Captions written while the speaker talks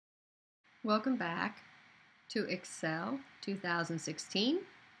Welcome back to Excel 2016,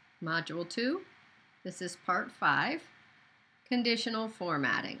 Module 2. This is Part 5, Conditional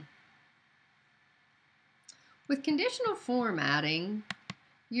Formatting. With conditional formatting,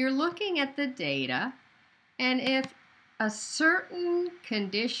 you're looking at the data, and if a certain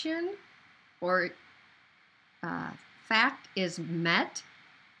condition or fact is met,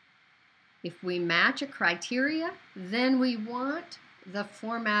 if we match a criteria, then we want the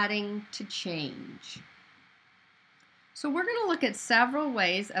formatting to change. So we're going to look at several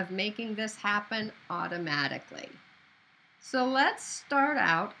ways of making this happen automatically. So let's start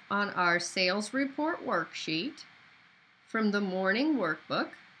out on our sales report worksheet from the morning workbook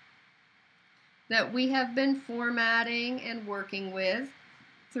that we have been formatting and working with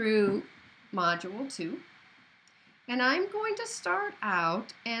through Module 2. And I'm going to start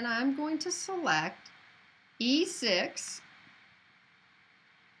out and I'm going to select E6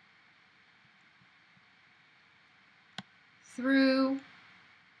 through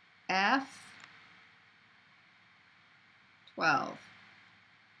F12.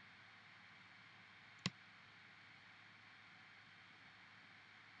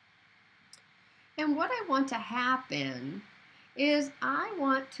 And what I want to happen is I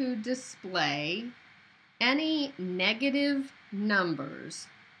want to display any negative numbers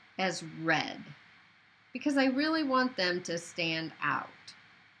as red because I really want them to stand out.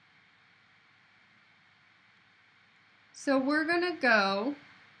 So we're going to go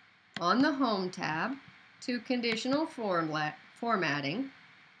on the Home tab to Conditional Formatting,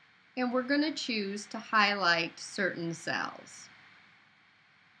 and we're going to choose to highlight certain cells.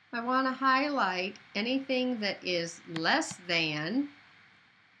 I want to highlight anything that is less than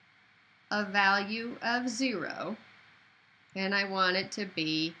a value of 0, and I want it to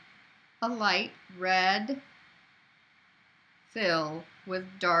be a light red fill with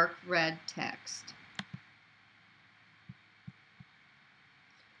dark red text.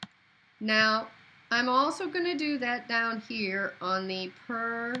 Now, I'm also going to do that down here on the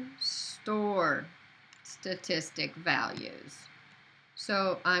per store statistic values.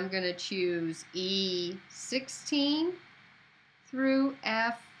 So I'm going to choose E16 through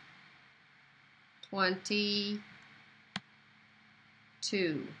F22.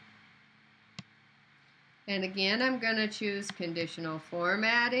 And again, I'm going to choose conditional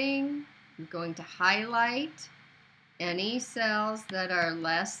formatting. I'm going to highlight any cells that are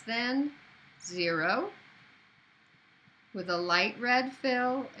less than 0 with a light red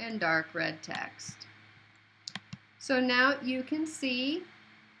fill and dark red text. So now you can see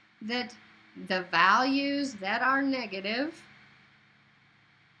that the values that are negative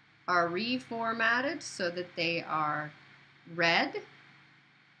are reformatted so that they are red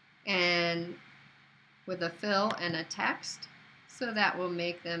and with a fill and a text, so that will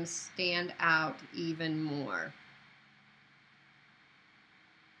make them stand out even more.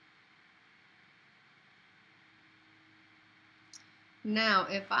 Now,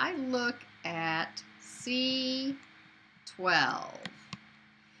 if I look at C12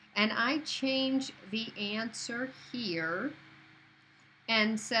 and I change the answer here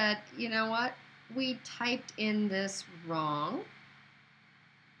and said, you know what, we typed in this wrong.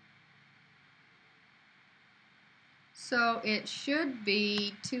 So it should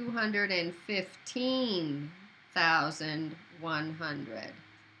be 215,100.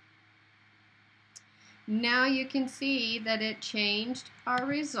 Now you can see that it changed our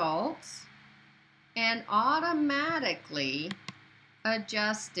results and automatically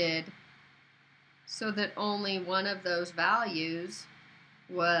adjusted so that only one of those values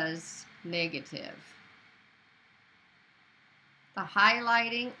was negative. The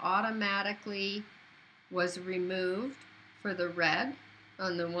highlighting automatically was removed for the red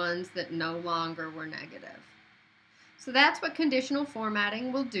on the ones that no longer were negative. So that's what conditional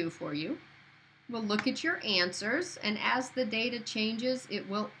formatting will do for you. We'll look at your answers, and as the data changes, it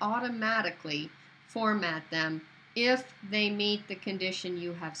will automatically format them if they meet the condition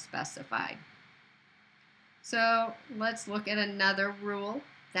you have specified. So let's look at another rule.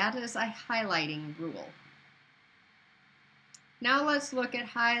 That is a highlighting rule. Now let's look at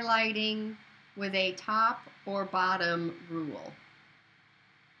highlighting with a top or bottom rule.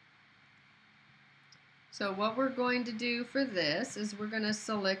 So what we're going to do for this is we're going to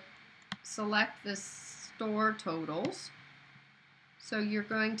select the store totals. So you're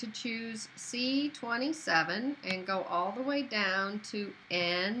going to choose C27 and go all the way down to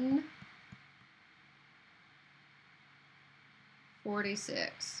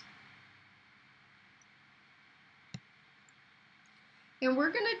N46. And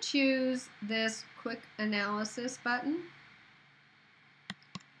we're going to choose this quick analysis button.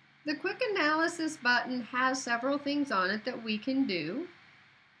 The quick analysis button has several things on it that we can do,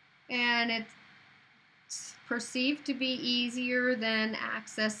 and it's perceived to be easier than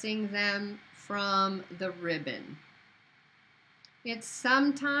accessing them from the ribbon. It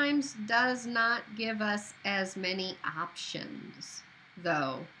sometimes does not give us as many options,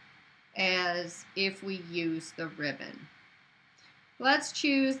 though, as if we use the ribbon. Let's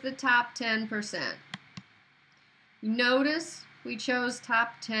choose the top 10%. Notice we chose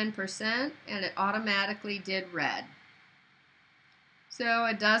top 10% and it automatically did red. So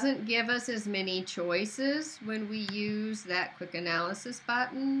it doesn't give us as many choices when we use that quick analysis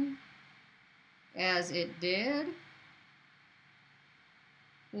button as it did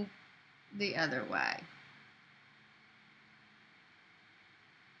the other way.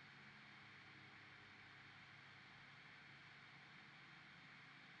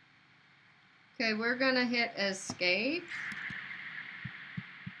 Okay, we're going to hit escape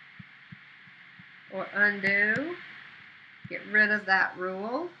or undo, get rid of that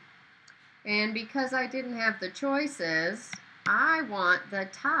rule. And because I didn't have the choices, I want the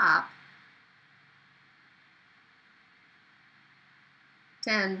top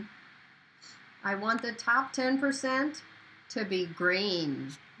 10. I want the top 10% to be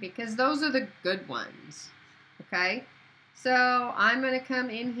green because those are the good ones. Okay? So I'm going to come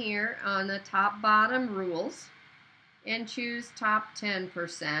in here on the top bottom rules and choose top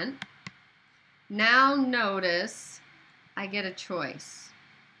 10%. Now notice I get a choice.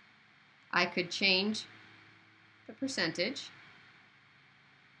 I could change the percentage.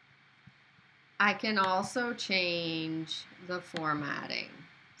 I can also change the formatting.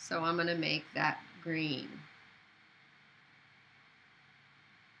 So I'm going to make that green.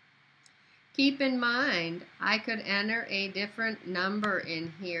 Keep in mind, I could enter a different number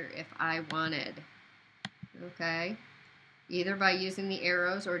in here if I wanted. Okay? Either by using the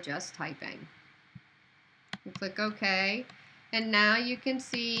arrows or just typing. You click OK. And now you can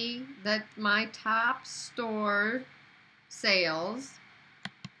see that my top store sales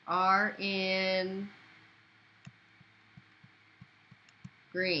are in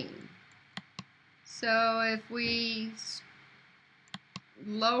green. So if we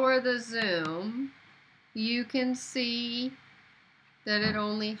lower the zoom, you can see that it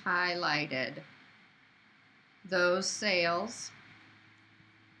only highlighted those sales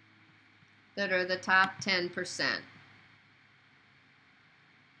that are the top 10%.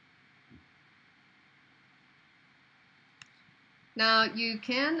 Now you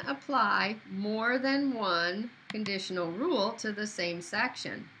can apply more than one conditional rule to the same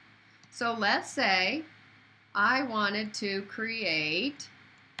section. So let's say I wanted to create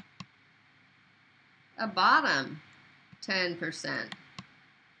a bottom 10%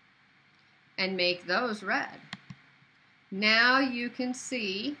 and make those red. Now you can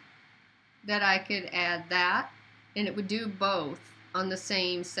see that I could add that and it would do both on the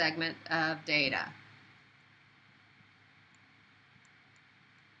same segment of data.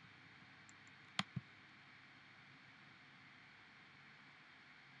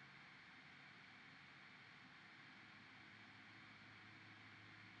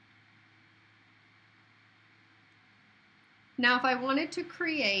 Now if I wanted to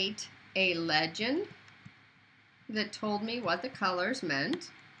create a legend that told me what the colors meant,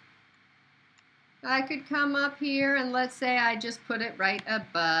 I could come up here and let's say I just put it right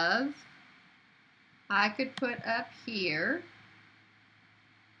above. I could put up here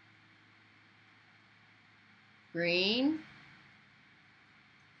green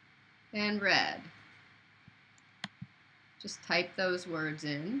and red. Just type those words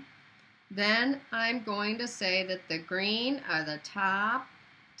in. Then I'm going to say that the green are the top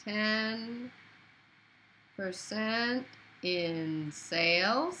 10% in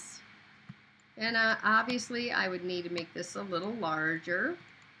sales. And obviously I would need to make this a little larger.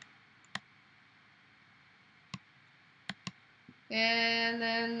 And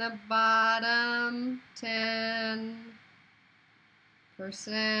then the bottom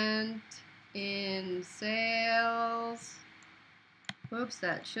 10% in sales. Whoops,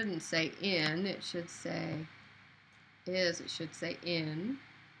 that shouldn't say in, it should say is, it should say in.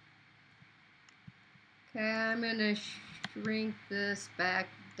 Okay, I'm going to shrink this back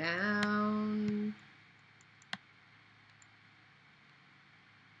down.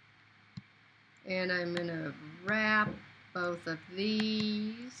 And I'm going to wrap both of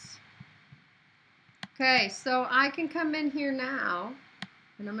these. Okay, so I can come in here now,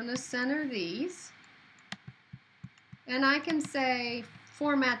 and I'm going to center these. And I can say,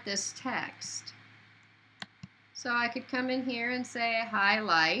 format this text. So I could come in here and say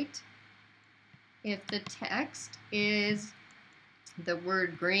highlight if the text is the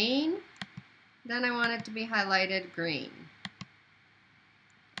word green, then I want it to be highlighted green.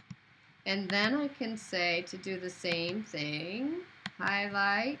 And then I can say to do the same thing,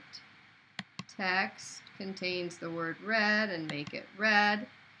 highlight, text contains the word red and make it red.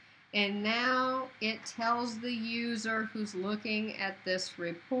 And now it tells the user who's looking at this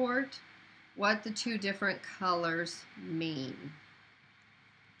report what the two different colors mean.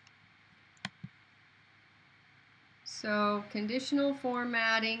 So conditional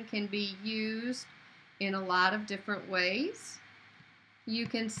formatting can be used in a lot of different ways. You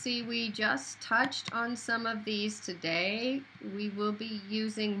can see we just touched on some of these today. We will be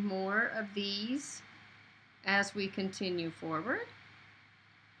using more of these as we continue forward.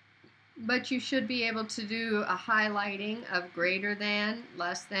 But you should be able to do a highlighting of greater than,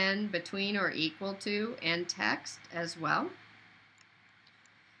 less than, between or equal to, and text as well.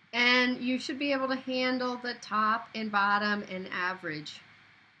 And you should be able to handle the top and bottom and average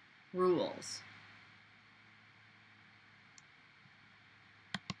rules.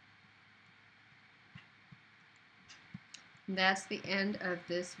 That's the end of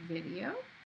this video.